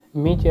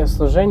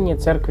Медиаслужение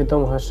Церкви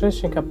Дом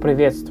Гашишника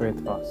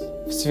приветствует вас.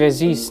 В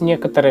связи с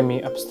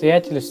некоторыми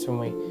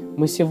обстоятельствами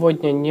мы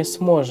сегодня не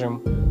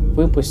сможем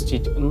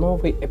выпустить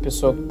новый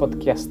эпизод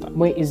подкаста.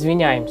 Мы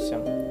извиняемся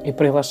и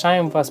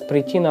приглашаем вас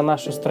прийти на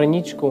нашу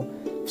страничку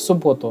в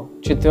субботу,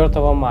 4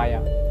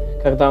 мая,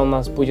 когда у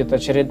нас будет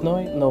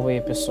очередной новый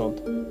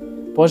эпизод.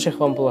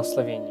 Божьих вам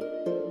благословений!